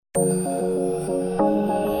Good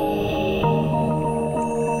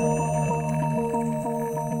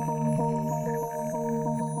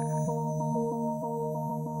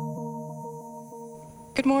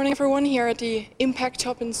morning everyone here at the Impact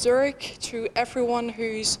Hub in Zurich, to everyone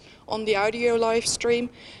who's on the audio live stream,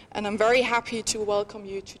 and I'm very happy to welcome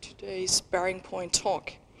you to today's Bearing Point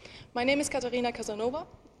talk. My name is Kathrin.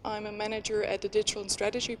 I'm a manager at the Digital and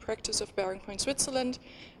Strategy practice of Bearing Point Switzerland.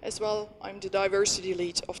 As well, I'm the diversity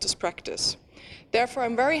lead of this practice. Therefore,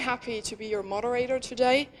 I'm very happy to be your moderator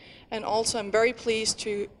today, and also I'm very pleased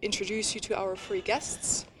to introduce you to our three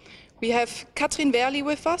guests. We have Kathrin Wehrli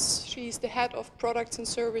with us. She's the head of products and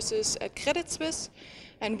services at Credit Suisse,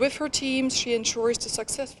 and with her teams, she ensures the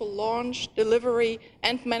successful launch, delivery,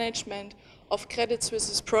 and management of Credit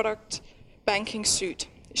Suisse's product banking suite.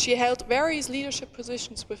 She held various leadership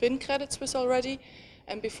positions within Credit Suisse already,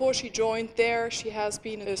 and before she joined there, she has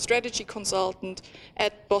been a strategy consultant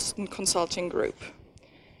at Boston Consulting Group.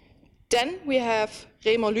 Then we have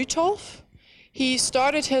Remo Lütolf. He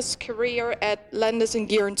started his career at Landis &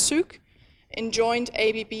 Gyr & Zug and joined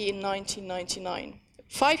ABB in 1999.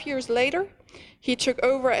 5 years later, he took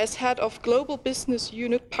over as head of Global Business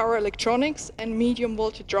Unit Power Electronics and Medium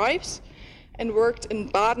Voltage Drives and worked in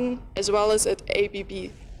Baden as well as at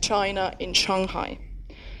ABB China in Shanghai.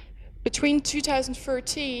 Between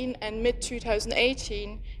 2013 and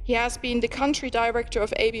mid-2018, he has been the country director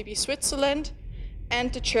of ABB Switzerland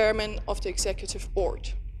and the chairman of the executive board.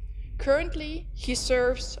 Currently, he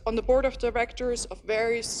serves on the board of directors of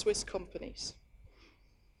various Swiss companies.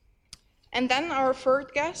 And then our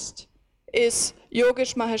third guest is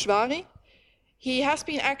Yogesh Maheshwari. He has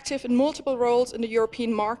been active in multiple roles in the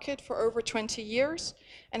European market for over 20 years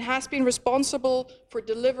and has been responsible for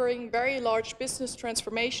delivering very large business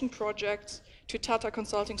transformation projects to Tata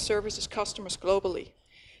Consulting Services customers globally.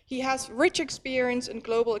 He has rich experience in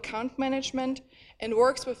global account management and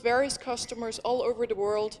works with various customers all over the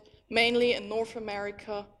world, mainly in North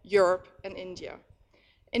America, Europe, and India.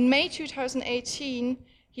 In May 2018,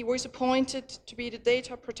 he was appointed to be the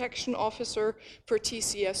Data Protection Officer for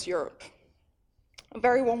TCS Europe. A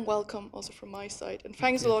very warm welcome also from my side, and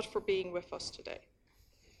thanks a lot for being with us today.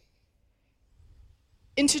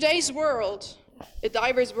 In today's world, a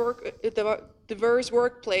diverse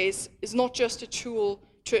workplace is not just a tool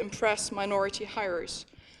to impress minority hires.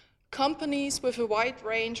 Companies with a wide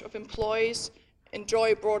range of employees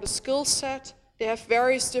enjoy a broader skill set. They have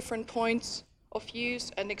various different points of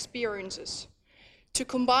views and experiences. To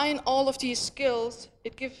combine all of these skills,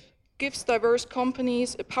 it gives diverse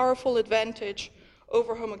companies a powerful advantage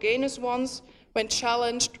over homogeneous ones when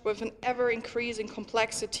challenged with an ever-increasing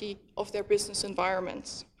complexity of their business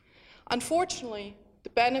environments. Unfortunately, the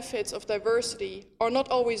benefits of diversity are not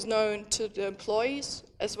always known to the employees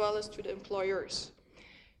as well as to the employers.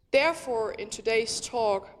 Therefore, in today's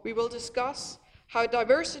talk, we will discuss how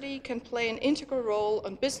diversity can play an integral role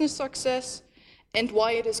in business success and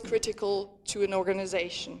why it is critical to an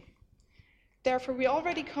organization. Therefore, we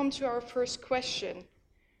already come to our first question.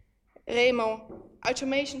 Remo,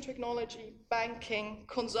 automation technology, banking,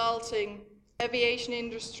 consulting, aviation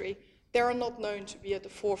industry, they are not known to be at the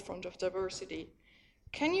forefront of diversity.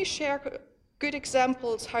 Can you share good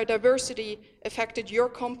examples how diversity affected your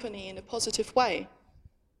company in a positive way?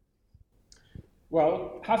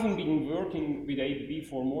 Well, having been working with ABB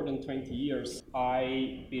for more than 20 years,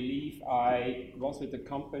 I believe I was with a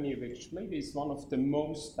company which maybe is one of the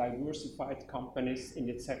most diversified companies in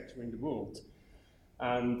its sector in the world.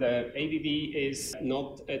 And ABB is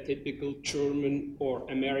not a typical German or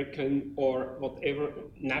American or whatever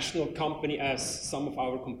national company as some of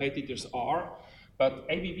our competitors are, but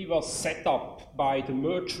ABB was set up by the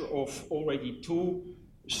merger of already two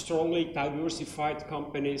strongly diversified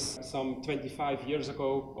companies some 25 years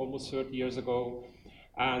ago, almost 30 years ago.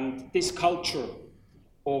 And this culture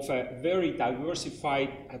of a very diversified,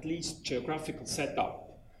 at least geographical setup,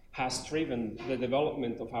 has driven the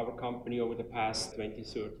development of our company over the past 20,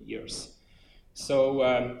 30 years.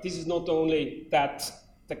 So this is not only that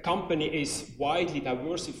the company is widely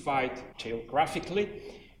diversified geographically,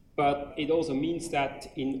 but it also means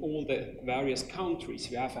that in all the various countries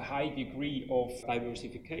we have a high degree of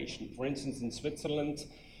diversification. For instance, in Switzerland,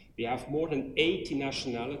 we have more than 80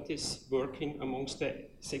 nationalities working amongst the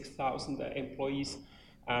 6,000 employees,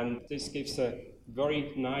 and this gives a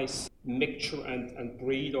very nice mixture and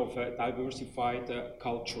breed of a diversified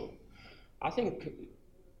culture. I think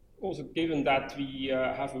also given that we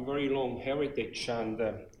have a very long heritage, and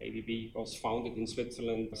ABB was founded in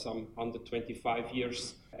Switzerland some 125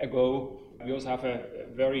 years ago, we also have a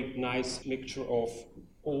very nice mixture of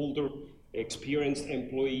older experienced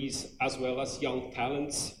employees as well as young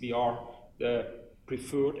talents. We are the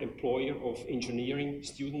preferred employer of engineering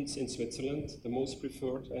students in Switzerland, the most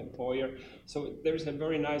preferred employer. So there's a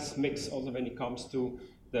very nice mix also when it comes to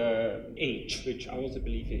the age, which I also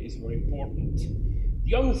believe is very important.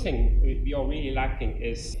 The only thing we are really lacking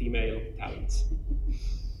is female talents.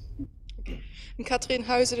 Okay. And Kathrin,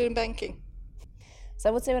 how is it in banking? So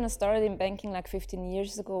I would say when I started in banking like 15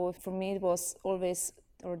 years ago, for me it was always,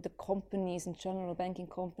 or the companies in general, banking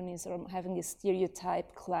companies are having a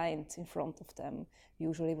stereotype client in front of them.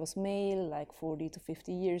 Usually it was male, like 40 to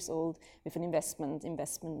 50 years old, with an investment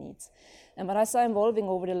needs. And what I saw evolving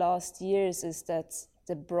over the last years is that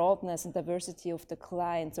the broadness and diversity of the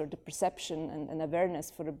clients, or the perception and awareness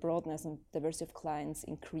for the broadness and diversity of clients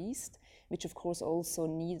increased, which of course also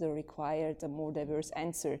need or required a more diverse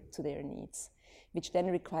answer to their needs, which then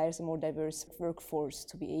requires a more diverse workforce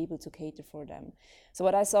to be able to cater for them. So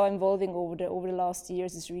what I saw evolving over the last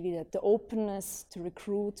years is really that the openness to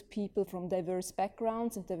recruit people from diverse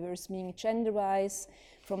backgrounds, and diverse meaning gender-wise,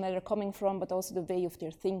 from where they're coming from, but also the way of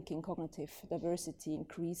their thinking, cognitive diversity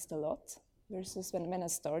increased a lot versus when I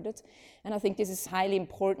started. And I think this is highly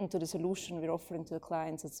important to the solution we're offering to the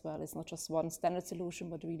clients as well. It's not just one standard solution,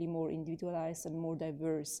 but really more individualized and more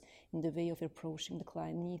diverse in the way of approaching the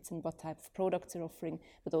client needs and what type of products they're offering,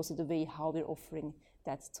 but also the way how we're offering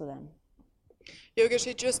that to them. Yogesh,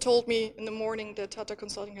 you just told me in the morning that Tata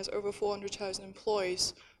Consulting has over 400,000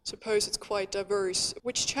 employees. Suppose it's quite diverse.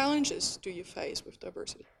 Which challenges do you face with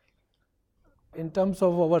diversity? In terms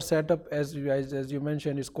of our setup, as you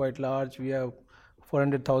mentioned, is quite large. We have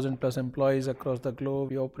 400,000 plus employees across the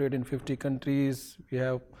globe. We operate in 50 countries. We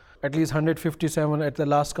have at least 157, at the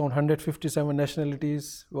last count, 157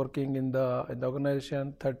 nationalities working in the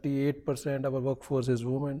organization. 38% of our workforce is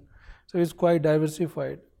women. So it's quite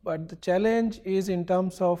diversified. But the challenge is in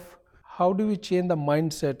terms of how do we change the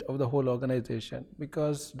mindset of the whole organization?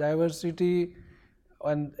 Because diversity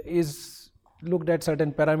is looked at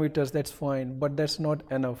certain parameters, that's fine, but that's not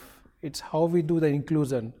enough. It's how we do the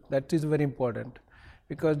inclusion that is very important.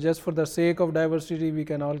 Because just for the sake of diversity, we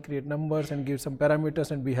can all create numbers and give some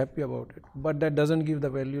parameters and be happy about it. But that doesn't give the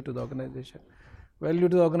value to the organization. Value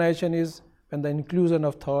to the organization is when the inclusion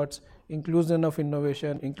of thoughts, inclusion of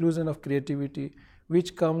innovation, inclusion of creativity,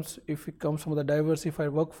 which comes if it comes from the diversified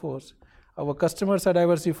workforce. Our customers are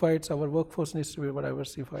diversified, so our workforce needs to be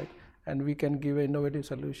diversified, and we can give an innovative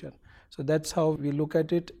solution. So that's how we look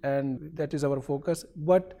at it, and that is our focus.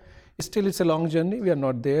 But still, it's a long journey. We are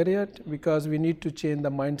not there yet, because we need to change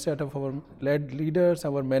the mindset of our leaders,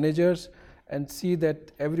 our managers, and see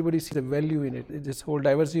that everybody sees the value in it, this whole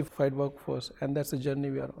diversified workforce, and that's the journey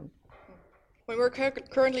we are on. When we're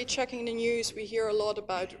currently checking the news, we hear a lot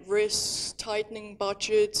about risks, tightening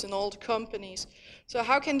budgets in all the companies. So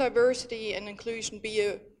how can diversity and inclusion be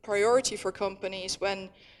a priority for companies when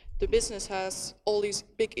the business has all these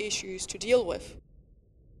big issues to deal with?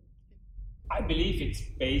 I believe it's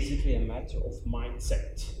basically a matter of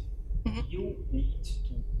mindset. You need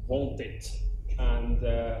to want it, and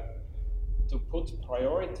to put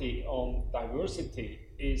priority on diversity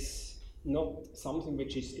is not something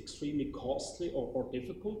which is extremely costly or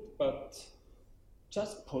difficult, but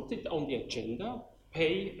just put it on the agenda,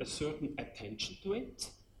 pay a certain attention to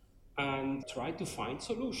it, and try to find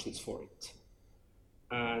solutions for it.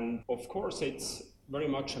 And of course, it's very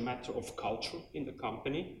much a matter of culture in the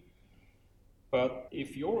company. But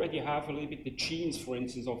if you already have a little bit the genes, for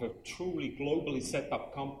instance, of a truly globally set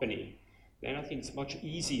up company, then I think it's much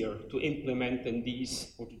easier to implement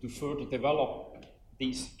these, or to further develop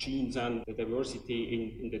these genes and the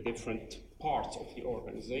diversity in the different parts of the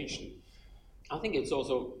organization. I think it's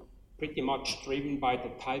also pretty much driven by the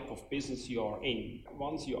type of business you are in.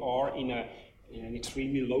 Once you are in an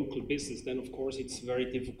extremely local business, then of course it's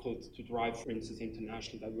very difficult to drive, for instance,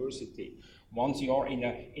 international diversity. Once you are in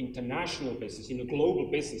an international business, in a global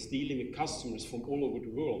business, dealing with customers from all over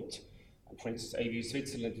the world, and for instance, in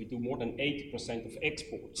Switzerland, we do more than 80% of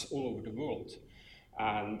exports all over the world.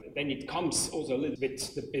 And then it comes also a little bit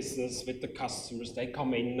the business with the customers. They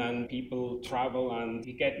come in and people travel and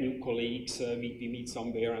we get new colleagues, we meet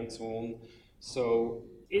somewhere and so on. So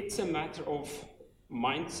it's a matter of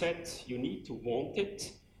mindset. You need to want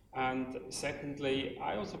it. And secondly,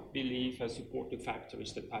 I also believe a supporting factor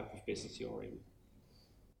is the type of business you're in.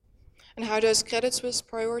 And how does Credit Suisse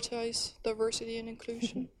prioritize diversity and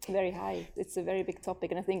inclusion? Very high. It's a very big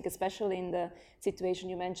topic, and I think especially in the situation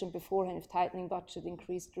you mentioned beforehand, of tightening budget,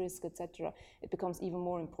 increased risk, etc., it becomes even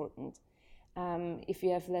more important. If you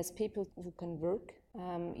have less people who can work,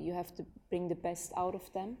 you have to bring the best out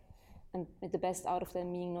of them. and the best out of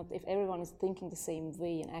them meaning not if everyone is thinking the same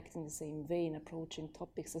way and acting the same way and approaching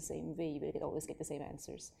topics the same way, you will always get the same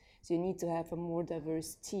answers. So you need to have a more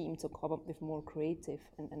diverse team to come up with more creative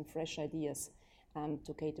and fresh ideas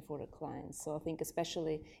to cater for the clients. So I think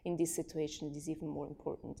especially in this situation it is even more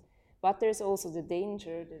important. But there's also the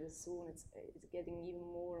danger that soon it's getting even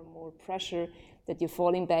more and more pressure that you're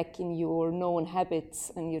falling back in your known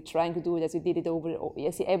habits and you're trying to do it as you did it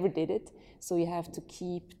as you ever did it. So you have to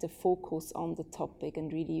keep the focus on the topic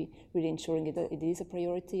and really ensuring that it is a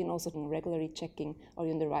priority, and also regularly checking, are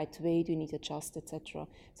you in the right way, do you need to adjust, etc.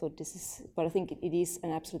 So but I think it is an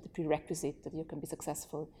absolute prerequisite that you can be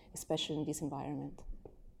successful, especially in this environment.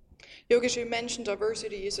 Yogesh, you mentioned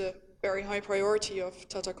diversity is a very high priority of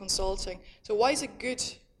Tata Consulting. So why is it good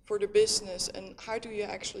for the business, and how do you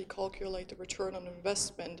actually calculate the return on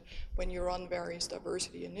investment when you run various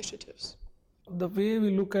diversity initiatives? The way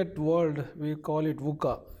we look at world, we call it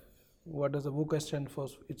VUCA. What does the VUCA stand for?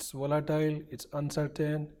 It's volatile, it's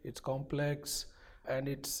uncertain, it's complex, and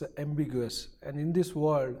it's ambiguous. And in this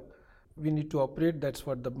world, we need to operate. That's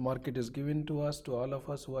what the market is given to us, to all of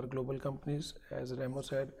us who are global companies, as Remo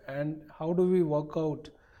said. And how do we work out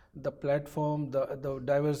the platform, the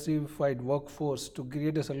diversified workforce to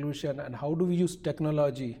create a solution, and how do we use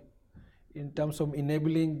technology in terms of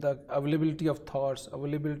enabling the availability of thoughts,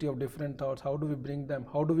 availability of different thoughts, how do we bring them,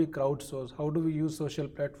 how do we crowdsource, how do we use social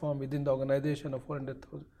platform within the organization of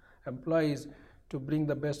 400,000 employees to bring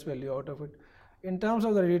the best value out of it. In terms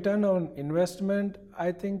of the return on investment,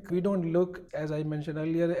 I think we don't look, as I mentioned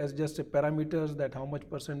earlier, as just a parameters that how much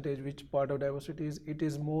percentage, which part of diversity is. It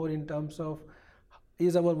is more in terms of,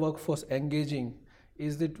 is our workforce engaging?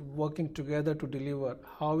 Is it working together to deliver?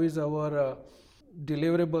 How is our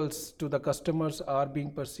deliverables to the customers are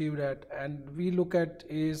being perceived at? And we look at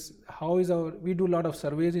is how is we do a lot of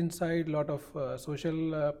surveys inside, a lot of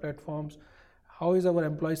social platforms. How is our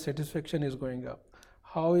employee satisfaction is going up?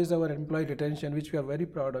 How is our employee retention, which we are very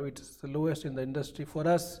proud of? It's the lowest in the industry. For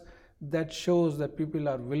us, that shows that people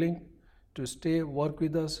are willing to stay, work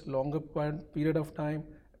with us longer period of time,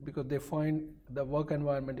 because they find the work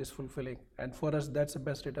environment is fulfilling. And for us, that's the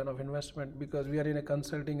best return of investment, because we are in a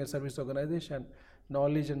consulting and service organization.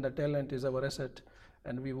 Knowledge and the talent is our asset,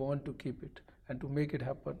 and we want to keep it. And to make it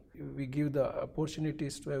happen, we give the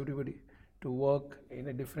opportunities to everybody to work in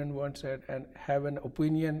a different mindset and have an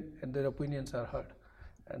opinion, and their opinions are heard.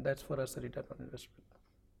 And that's for us the return on investment.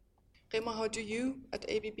 Remo, how do you at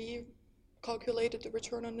ABB calculated the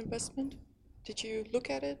return on investment? Did you look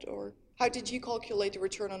at it, or how did you calculate the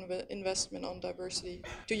return on investment on diversity?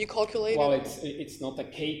 Do you calculate it? Well, it's not a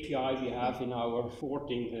KPI we have in our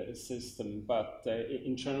reporting system, but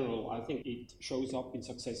in general, I think it shows up in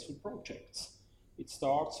successful projects. It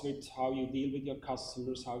starts with how you deal with your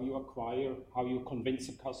customers, how you acquire, how you convince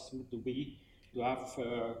a customer to have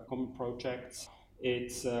common projects.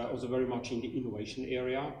 It's also very much in the innovation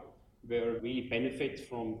area, where we benefit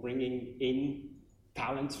from bringing in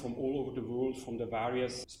talents from all over the world, from the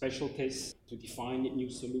various specialties, to define new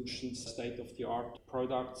solutions, state-of-the-art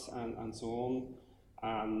products, and so on.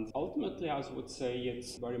 And ultimately, I would say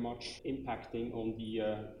it's very much impacting on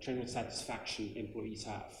the general satisfaction employees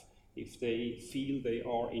have. If they feel they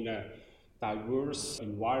are in a diverse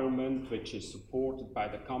environment which is supported by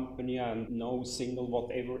the company and no single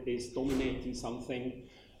whatever is dominating something,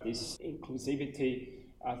 this inclusivity,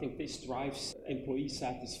 I think this drives employee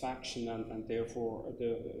satisfaction and therefore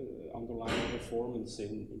the underlying performance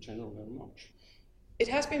in general very much. It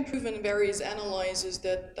has been proven in various analyses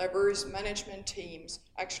that diverse management teams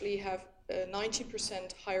actually have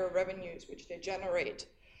 90% higher revenues which they generate.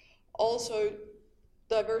 Also,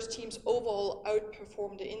 diverse teams overall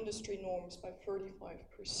outperform the industry norms by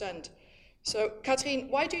 35%. So, Kathrin,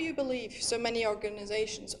 why do you believe so many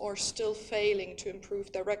organizations are still failing to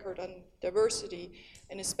improve their record on diversity,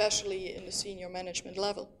 and especially in the senior management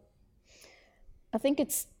level? I think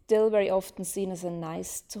it's still very often seen as a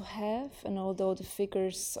nice to have, and although the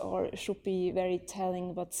figures should be very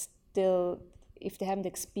telling, but still, if they haven't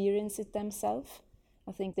experienced it themselves,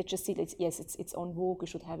 I think they just see that it's on vogue, you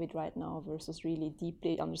should have it right now, versus really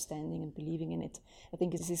deeply understanding and believing in it. I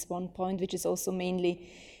think this is one point, which is also mainly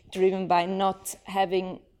driven by not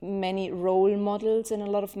having many role models in a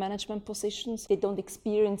lot of management positions. They don't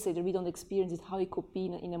experience it, or we don't experience it, how it could be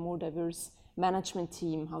in a more diverse management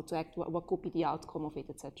team, how to act, what could be the outcome of it,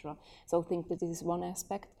 etc. So I think that this is one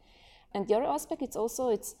aspect. And the other aspect,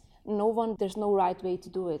 there's no right way to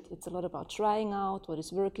do it. It's a lot about trying out what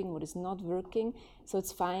is working, what is not working. So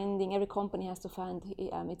it's every company has to find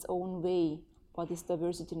its own way, what is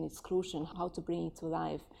diversity and exclusion, how to bring it to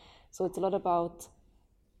life. So it's a lot about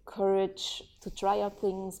courage to try out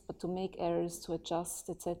things, but to make errors, to adjust,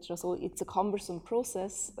 etc. So it's a cumbersome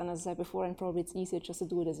process, and as I said before, and probably it's easier just to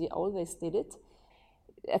do it as we always did it.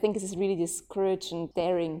 I think this is really this courage and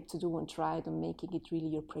daring to do and try it and making it really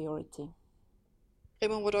your priority.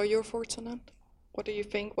 Remo, what are your thoughts on that? What do you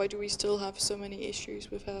think? Why do we still have so many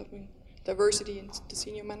issues with having diversity in the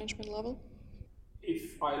senior management level?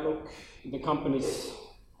 If I look at the companies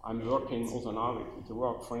I'm working also now to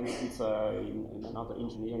work, for instance, in another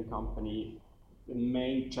engineering company, the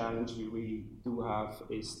main challenge we really do have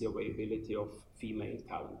is the availability of female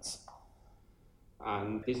talents.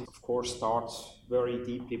 And this, of course, starts very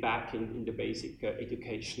deeply back in the basic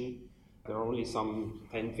education. There are only some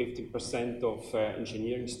 10-15% of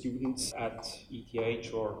engineering students at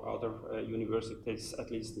ETH or other universities, at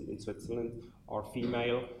least in Switzerland, are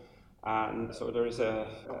female. And so there is a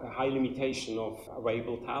high limitation of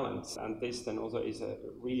available talents, and this then also is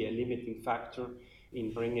really a limiting factor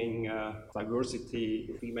in bringing diversity,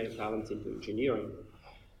 female talent into engineering.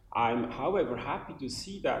 I'm, however, happy to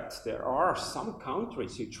see that there are some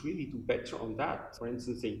countries which really do better on that. For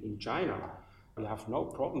instance, in China, you have no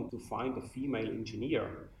problem to find a female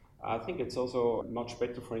engineer. I think it's also much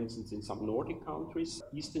better, for instance, in some Nordic countries.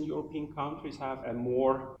 Eastern European countries have a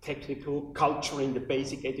more technical culture in the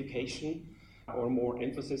basic education, or more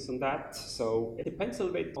emphasis on that. So it depends a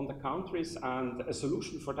little bit on the countries, and a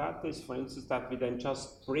solution for that is, for instance, that we then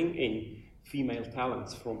just bring in female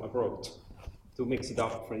talents from abroad to mix it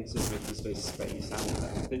up, for instance, with the Swiss space.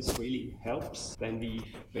 And this really helps. Then we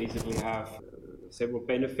basically have several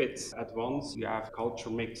benefits at once. You have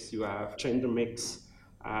culture mix, you have gender mix.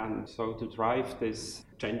 And so to drive this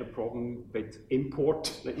gender problem with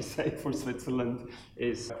import, let me say, for Switzerland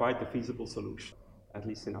is quite a feasible solution, at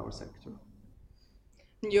least in our sector.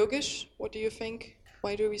 Yogesh, what do you think?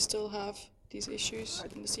 Why do we still have these issues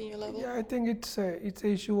in the senior level? Yeah, I think it's an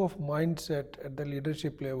issue of mindset at the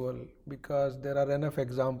leadership level, because there are enough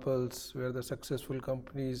examples where the successful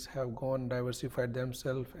companies have gone diversified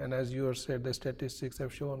themselves, and as you said, the statistics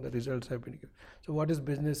have shown the results have been given. So what is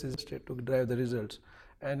business is to drive the results,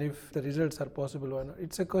 and if the results are possible, why not?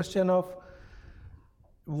 It's a question of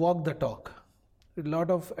walk the talk. A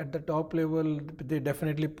lot of at the top level, they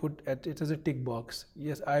definitely put it as a tick box.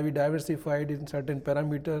 Yes, I will diversified in certain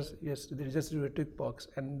parameters. Yes, they just do a tick box,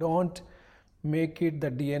 and don't make it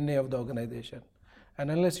the DNA of the organization.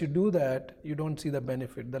 And unless you do that, you don't see the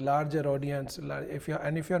benefit. The larger audience, if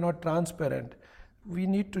you're not transparent, we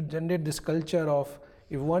need to generate this culture of,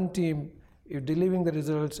 if one team is delivering the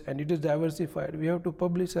results and it is diversified, we have to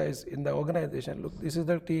publicize in the organization. Look, this is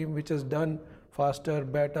the team which has done faster,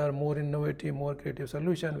 better, more innovative, more creative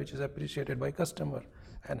solution, which is appreciated by customer.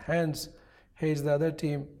 And hence, here's the other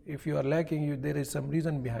team. If you are lacking, there is some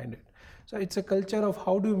reason behind it. So it's a culture of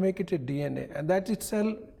how do you make it a DNA, and that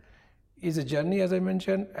itself is a journey, as I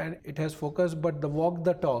mentioned, and it has focus. But the walk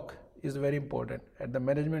the talk is very important at the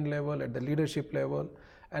management level, at the leadership level,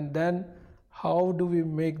 and then how do we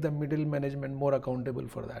make the middle management more accountable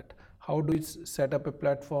for that? How do we set up a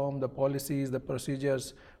platform, the policies, the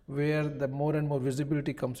procedures, where the more and more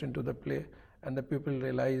visibility comes into the play, and the people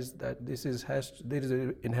realize that there is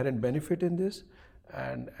an inherent benefit in this,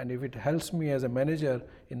 and if it helps me as a manager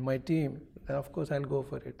in my team, then of course I'll go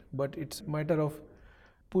for it. But it's a matter of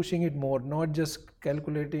pushing it more, not just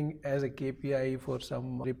calculating as a KPI for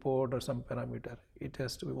some report or some parameter. It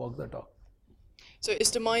has to walk the talk. So is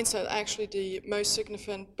the mindset actually the most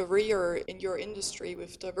significant barrier in your industry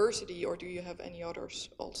with diversity, or do you have any others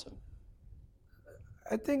also?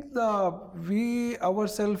 I think we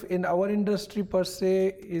ourselves in our industry per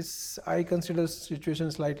se I consider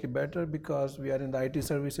situation slightly better, because we are in the IT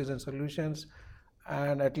services and solutions,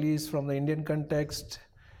 and at least from the Indian context,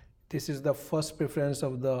 this is the first preference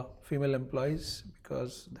of the female employees,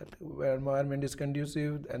 because where environment is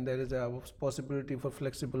conducive and there is a possibility for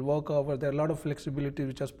flexible work hours. There are a lot of flexibility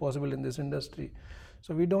which is possible in this industry.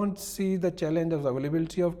 So we don't see the challenge of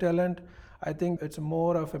availability of talent. I think it's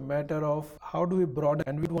more of a matter of how do we broaden,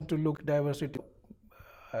 and we want to look diversity,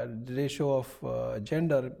 ratio of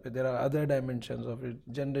gender. There are other dimensions of it.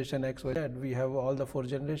 Generation X, Y, Z. We have all the 4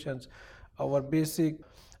 generations. Our basic,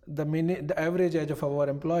 the average age of our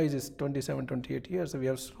employees is 27, 28 years. So we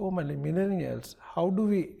have so many millennials. How do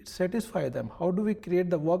we satisfy them? How do we create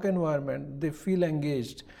the work environment they feel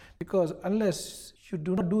engaged? Because unless you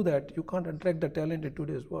do not do that, you can't attract the talent in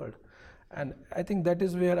today's world. And I think that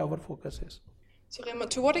is where our focus is. So Remo,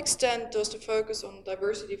 to what extent does the focus on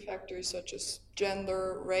diversity factors such as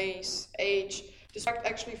gender, race, age, distract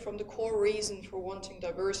actually from the core reason for wanting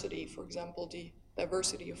diversity, for example, the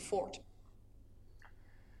diversity of thought?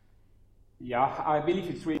 Yeah, I believe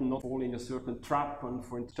it's really not fall in a certain trap and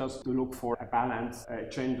for just to look for a balanced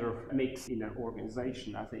gender mix in an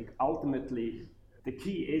organization. I think ultimately the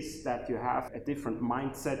key is that you have a different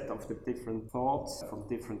mindset of the different thoughts from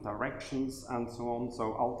different directions and so on.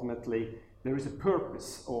 So ultimately there is a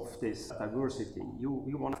purpose of this diversity.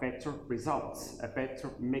 You want better results, a better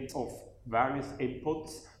mix of various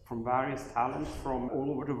inputs from various talents from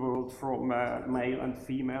all over the world, from male and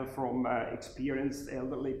female, from experienced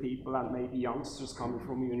elderly people and maybe youngsters coming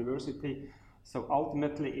from university. So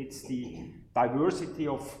ultimately it's the diversity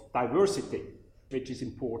of diversity which is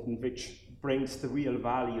important, which brings the real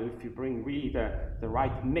value. If you bring really the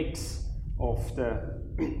right mix of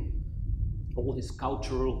all these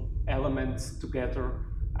cultural elements together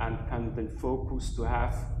and can then focus to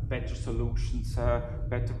have better solutions,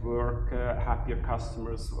 better work, happier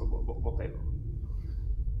customers, whatever.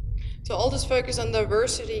 So all this focus on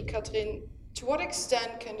diversity, Kathrin, to what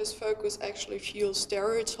extent can this focus actually fuel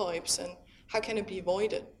stereotypes and how can it be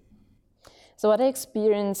avoided? So what I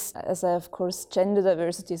experience, as of course, gender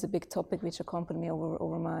diversity is a big topic which accompanied me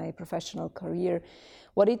over my professional career.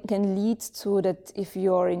 What it can lead to that if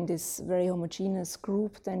you're in this very homogeneous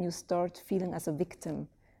group, then you start feeling as a victim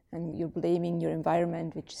and you're blaming your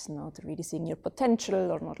environment, which is not really seeing your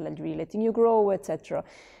potential or not really letting you grow, etc.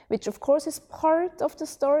 Which of course is part of the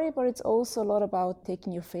story, but it's also a lot about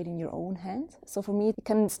taking your fate in your own hand. So for me, it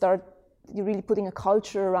can start you're really putting a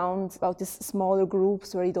culture around about these smaller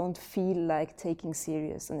groups where you don't feel like taking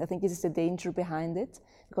serious. And I think this is the danger behind it,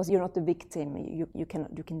 because you're not the victim. You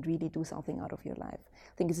can really do something out of your life.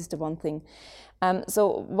 I think this is the one thing.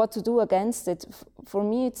 So what to do against it? For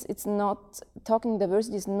me, it's not talking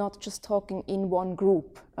diversity is not just talking in one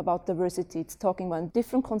group about diversity. It's talking about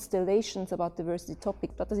different constellations about diversity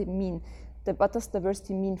topics. What does it mean? What does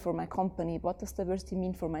diversity mean for my company? What does diversity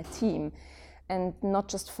mean for my team? And not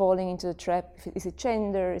just falling into the trap, is it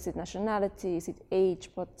gender, is it nationality, is it age,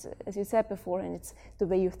 but as you said before, and it's the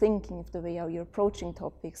way you're thinking, the way how you're approaching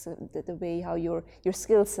topics, the way how your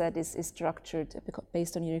skill set is structured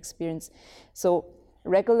based on your experience. So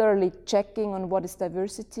regularly checking on what is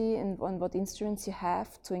diversity and on what instruments you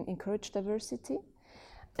have to encourage diversity,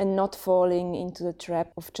 and not falling into the trap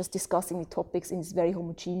of just discussing the topics in this very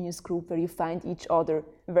homogeneous group where you find each other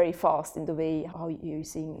very fast in the way how you're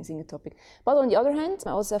seeing a topic. But on the other hand,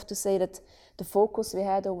 I also have to say that the focus we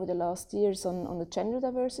had over the last years on the gender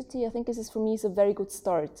diversity, I think this is for me is a very good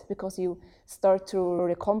start, because you start to,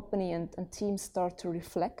 the company and teams start to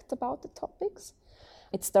reflect about the topics.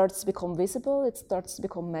 It starts to become visible, it starts to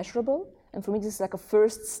become measurable. And for me, this is like a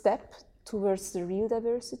first step towards the real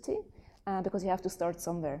diversity. Because you have to start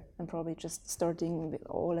somewhere, and probably just starting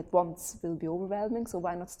all at once will be overwhelming, so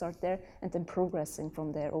why not start there and then progressing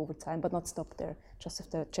from there over time, but not stop there, just with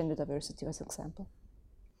the gender diversity as an example.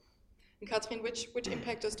 And Kathrin, which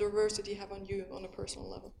impact does diversity have on you on a personal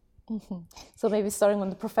level? So maybe starting on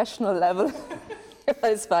the professional level.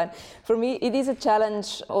 It's fine. For me, it is a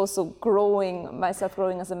challenge also growing as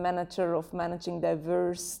a manager of managing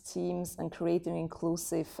diverse teams and creating an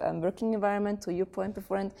inclusive working environment, to your point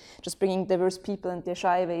before, and just bringing diverse people, and they're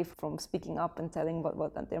shy away from speaking up and telling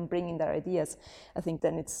what they're bringing their ideas. I think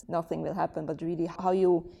then nothing will happen, but really how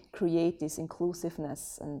you create this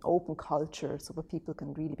inclusiveness and open culture so that people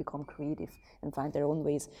can really become creative and find their own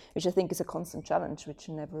ways, which I think is a constant challenge, which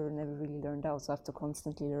never really learned out. So I have to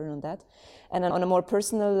constantly learn on that. And then on a more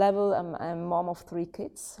personal level, I'm a mom of 3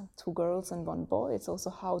 kids, 2 girls and 1 boy. It's also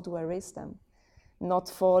how do I raise them? Not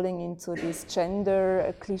falling into these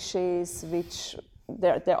gender cliches, which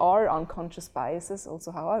there are unconscious biases,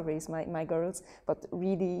 also how I raise my girls, but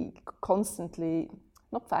really constantly,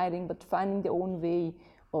 not fighting, but finding their own way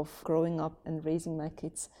of growing up and raising my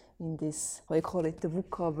kids in this, what I call it, the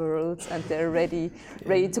VUCA world, and they're ready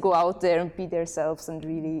to go out there and be themselves and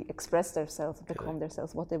really express themselves and become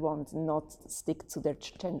themselves what they want, not stick to their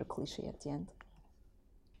gender cliche at the end.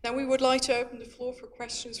 Now we would like to open the floor for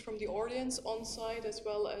questions from the audience on site as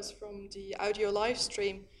well as from the audio live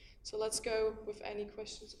stream. So let's go with any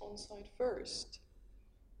questions on site first.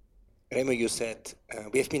 Remo, you said,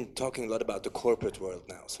 we have been talking a lot about the corporate world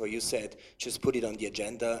now. So you said, just put it on the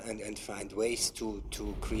agenda and find ways to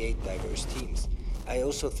create diverse teams. I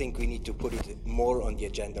also think we need to put it more on the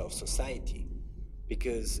agenda of society,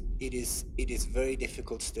 because it is very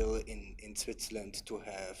difficult still in Switzerland to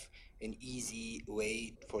have an easy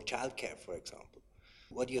way for childcare, for example.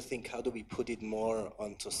 What do you think? How do we put it more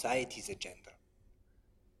on society's agenda?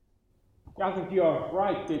 Yeah, I think you are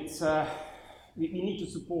right. we need to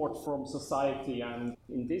support from society, and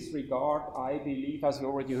in this regard, I believe, as we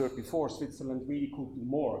already heard before, Switzerland really could do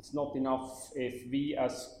more. It's not enough if we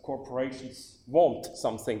as corporations want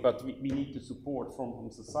something, but we need to support from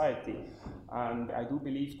society. And I do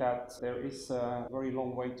believe that there is a very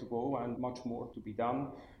long way to go and much more to be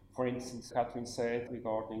done. For instance, Kathrin said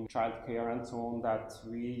regarding childcare and so on, that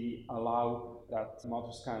we allow that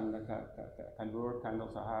mothers can work and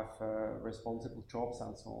also have responsible jobs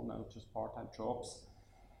and so on, and not just part-time jobs.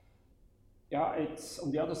 Yeah, it's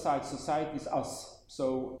on the other side, society is us.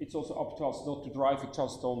 So it's also up to us not to drive it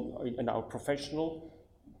just in our professional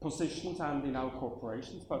positions and in our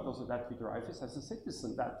corporations, but also that we drive it as a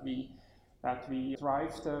citizen, that we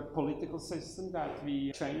drive the political system, that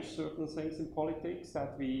we change certain things in politics,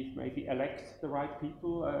 that we maybe elect the right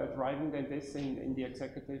people driving this in the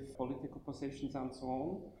executive political positions and so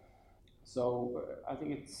on. So I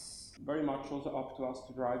think it's very much also up to us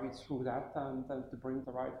to drive it through that and to bring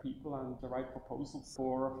the right people and the right proposals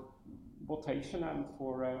for votation and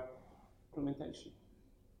for implementation.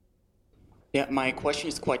 Yeah, my question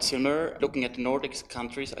is quite similar. Looking at the Nordic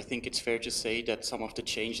countries, I think it's fair to say that some of the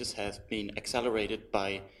changes have been accelerated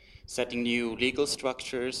by setting new legal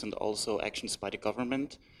structures and also actions by the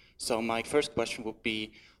government. So my first question would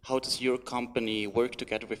be, how does your company work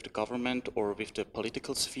together with the government or with the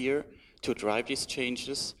political sphere to drive these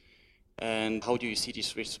changes? And how do you see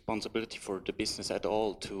this responsibility for the business at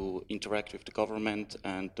all to interact with the government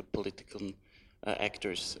and the political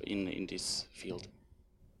actors in this field?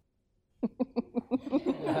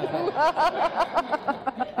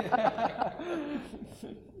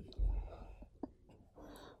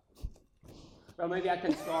 Well, maybe I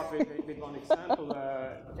can start with one example.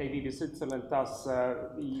 ABB Switzerland does,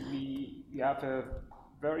 we have a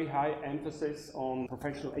very high emphasis on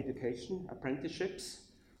professional education, apprenticeships.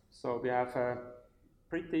 So we have a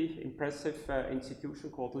pretty impressive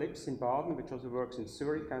institution called LIPS in Baden, which also works in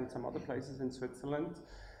Zurich and some other places in Switzerland,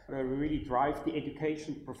 where we really drive the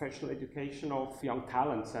education, professional education of young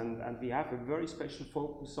talents. And we have a very special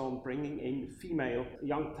focus on bringing in female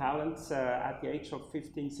young talents at the age of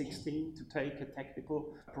 15, 16 to take a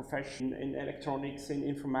technical profession in electronics, in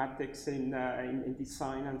informatics, in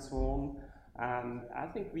design and so on. And I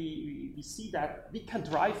think we see that we can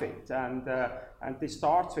drive it, and this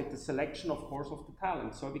starts with the selection, of course, of the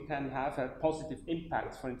talent. So we can have a positive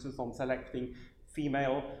impact, for instance, on selecting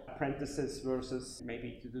female apprentices versus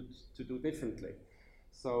maybe to do differently.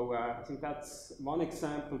 So I think that's one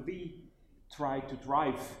example. We try to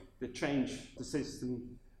drive the change, the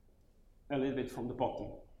system, a little bit from the bottom.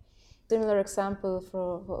 Similar example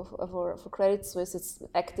for Credit Suisse, it's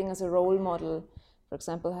acting as a role model. For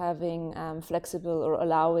example, having flexible or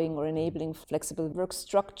allowing or enabling flexible work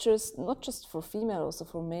structures, not just for female, also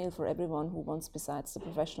for male, for everyone who wants, besides the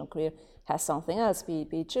professional career, has something else,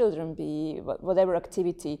 be children, be whatever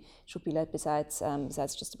activity should be led besides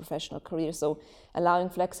just a professional career. So allowing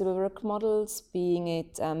flexible work models, being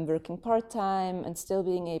it working part-time and still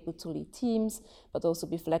being able to lead teams, but also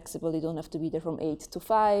be flexible. You don't have to be there from 8 to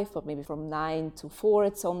 5, but maybe from 9 to 4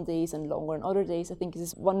 at some days and longer on other days. I think this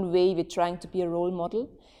is one way we're trying to be a role model.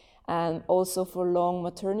 And also for long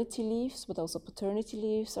maternity leaves, but also paternity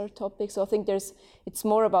leaves are topics. So I think it's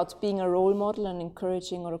more about being a role model and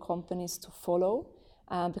encouraging other companies to follow,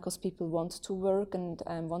 because people want to work and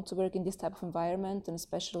want to work in this type of environment. And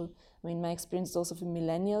especially, I mean, my experience is also for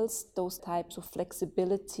millennials, those types of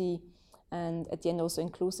flexibility and at the end also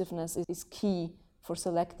inclusiveness is key for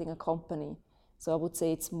selecting a company. So I would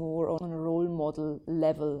say it's more on a role model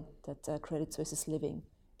level that Credit Suisse is living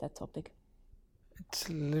that topic. It's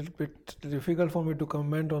a little bit difficult for me to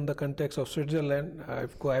comment on the context of Switzerland.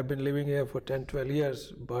 I've been living here for 10, 12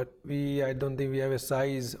 years, but I don't think we have a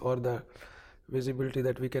size or the visibility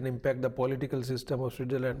that we can impact the political system of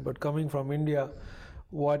Switzerland. But coming from India,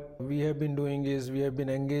 what we have been doing is we have been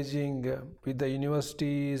engaging with the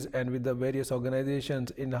universities and with the various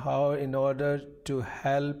organizations in order to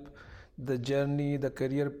help the journey, the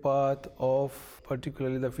career path of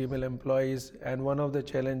particularly the female employees. And one of the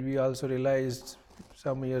challenge we also realized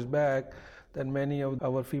some years back that many of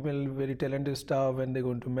our female very talented staff, when they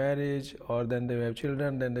go into marriage or then they have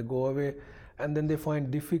children, then they go away and then they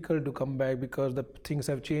find difficult to come back because the things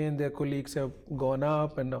have changed, their colleagues have gone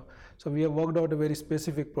up, and so we have worked out a very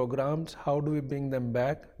specific programs. How do we bring them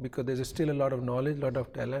back, because there's still a lot of knowledge, a lot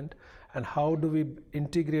of talent, and how do we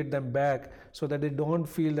integrate them back so that they don't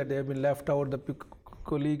feel that they have been left out, the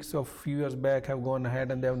colleagues of few years back have gone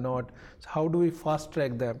ahead and they have not. So how do we fast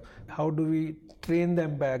track them? How do we train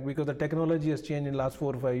them back? Because the technology has changed in the last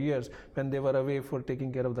 4 or 5 years when they were away for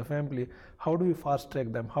taking care of the family. How do we fast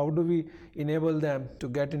track them? How do we enable them to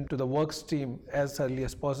get into the work stream as early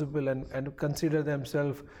as possible and consider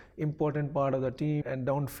themselves important part of the team and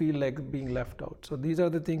don't feel like being left out? So these are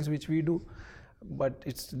the things which we do. But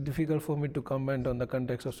it's difficult for me to comment on the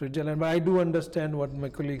context of Switzerland. But I do understand what my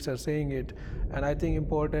colleagues are saying it, and I think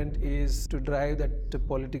important is to drive that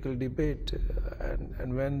political debate.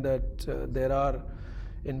 And when that there are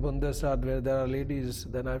in Bundesrat where there are ladies,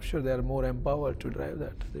 then I'm sure they are more empowered to drive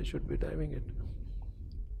that. They should be driving it.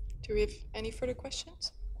 Do we have any further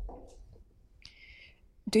questions?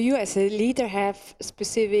 Do you as a leader have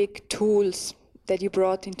specific tools that you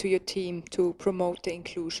brought into your team to promote the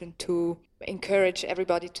inclusion, to encourage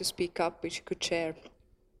everybody to speak up, which you could share?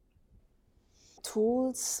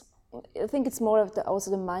 Tools, I think it's more of also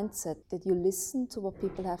the mindset that you listen to what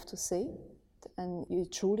people have to say and you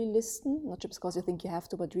truly listen, not just because you think you have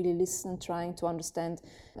to, but really listen, trying to understand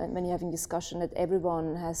when you're having discussion that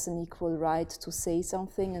everyone has an equal right to say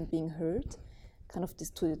something and being heard, kind of this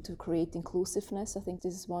to create inclusiveness. I think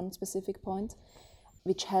this is one specific point,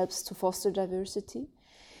 which helps to foster diversity.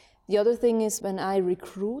 The other thing is when I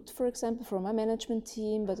recruit, for example, for my management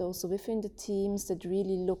team, but also within the teams, that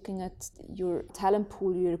really looking at your talent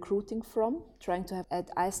pool you're recruiting from, trying to have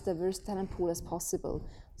as diverse talent pool as possible.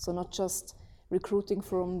 So not just recruiting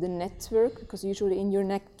from the network, because usually in your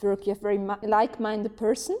network you have very like-minded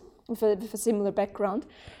person with a similar background,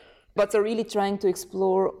 but are really trying to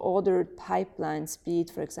explore other pipelines, be it,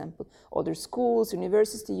 for example, other schools,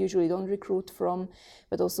 universities usually don't recruit from,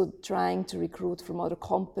 but also trying to recruit from other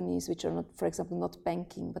companies which are not, for example, not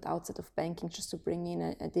banking, but outside of banking, just to bring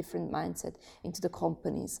in a different mindset into the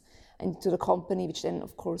companies, and to the company, which then,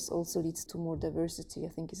 of course, also leads to more diversity, I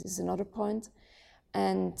think is another point.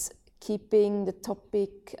 And keeping the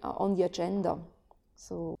topic on the agenda.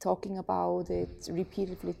 So talking about it,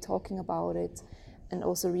 repeatedly talking about it, and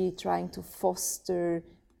also really trying to foster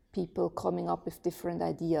people coming up with different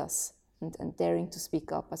ideas and daring to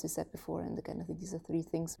speak up, as we said before. And again, I think these are three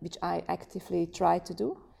things which I actively try to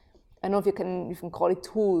do. I don't know if you can call it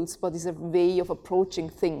tools, but it's a way of approaching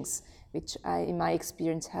things which in my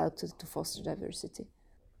experience, help to foster diversity.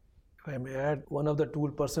 If I may add, one of the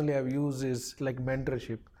tools personally I've used is like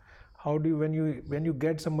mentorship. How do you, when you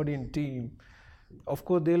get somebody in team, of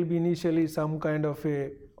course there'll be initially some kind of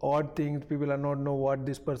a odd things, people are not know what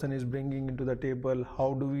this person is bringing into the table,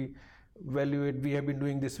 how do we evaluate, we have been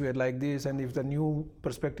doing this way like this, and if the new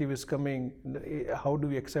perspective is coming, how do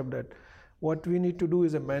we accept that? What we need to do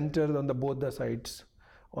is a mentor on both the sides,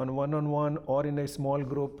 on one-on-one or in a small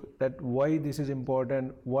group, that why this is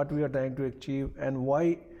important, what we are trying to achieve, and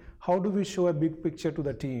how do we show a big picture to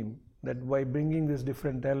the team, that by bringing this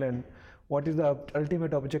different talent, what is the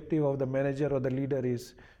ultimate objective of the manager or the leader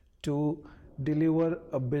is to deliver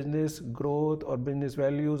a business growth or business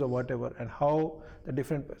values or whatever, and how the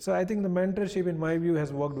different. So I think the mentorship in my view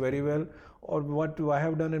has worked very well. Or what I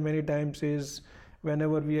have done in many times is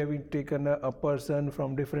whenever we have taken a person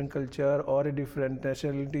from different culture or a different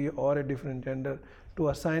nationality or a different gender, to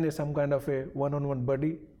assign some kind of a one-on-one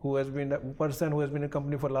buddy who has been a person who has been in a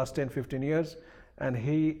company for the last 10-15 years, and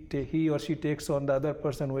he or she takes on the other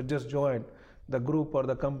person who has just joined the group or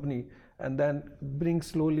the company, and then brings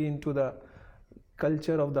slowly into the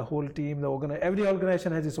culture of the whole team. Every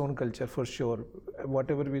organization has its own culture for sure,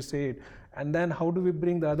 whatever we say. And then how do we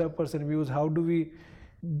bring the other person views? How do we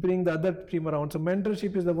bring the other team around? So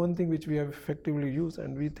mentorship is the one thing which we have effectively used,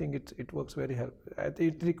 and we think it works very well.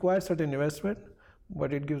 It requires certain investment,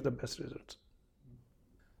 but it gives the best results.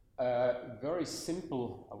 Very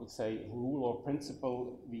simple, I would say, rule or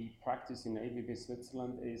principle we practice in ABB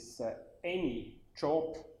Switzerland is any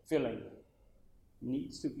job filling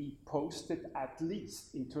needs to be posted at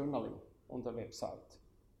least internally on the website,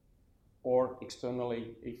 or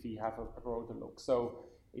externally if we have a broader look. So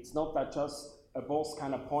it's not that just a boss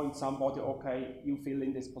kind of points somebody, okay, you fill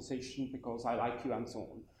in this position because I like you and so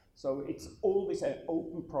on. So it's always an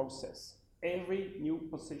open process. Every new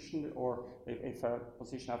position, or if a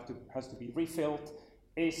position has to be refilled,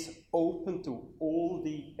 is open to all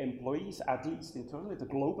the employees, at least internally, the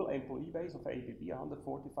global employee base of ABB,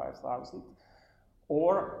 145,000.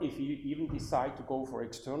 Or if you even decide to go for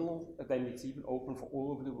external, then it's even open for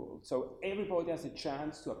all over the world. So everybody has a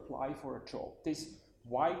chance to apply for a job. This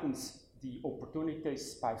widens the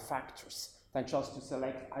opportunities by factors than just to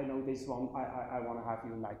select, I know this one, I want to have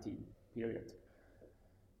you in my team, period.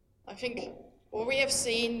 I think what we have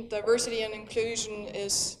seen, diversity and inclusion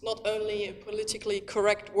is not only a politically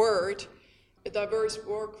correct word, a diverse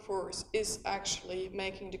workforce is actually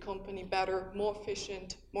making the company better, more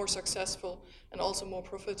efficient, more successful, and also more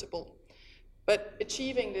profitable. But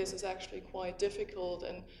achieving this is actually quite difficult,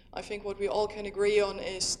 and I think what we all can agree on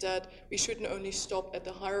is that we shouldn't only stop at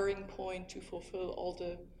the hiring point to fulfill all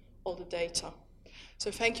the data.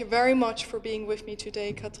 So thank you very much for being with me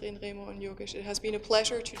today, Kathrin, Remo, and Yogesh. It has been a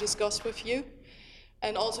pleasure to discuss with you.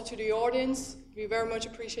 And also to the audience, we very much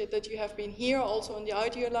appreciate that you have been here, also on the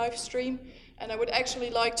audio live stream. And I would actually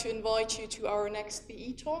like to invite you to our next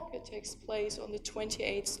BE talk. It takes place on the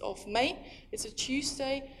 28th of May. It's a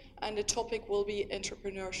Tuesday, and the topic will be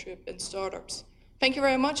entrepreneurship and startups. Thank you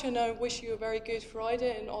very much, and I wish you a very good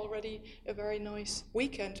Friday and already a very nice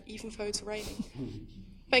weekend, even though it's raining.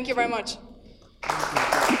 Thank you very much.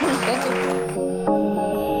 Thank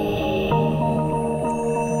you.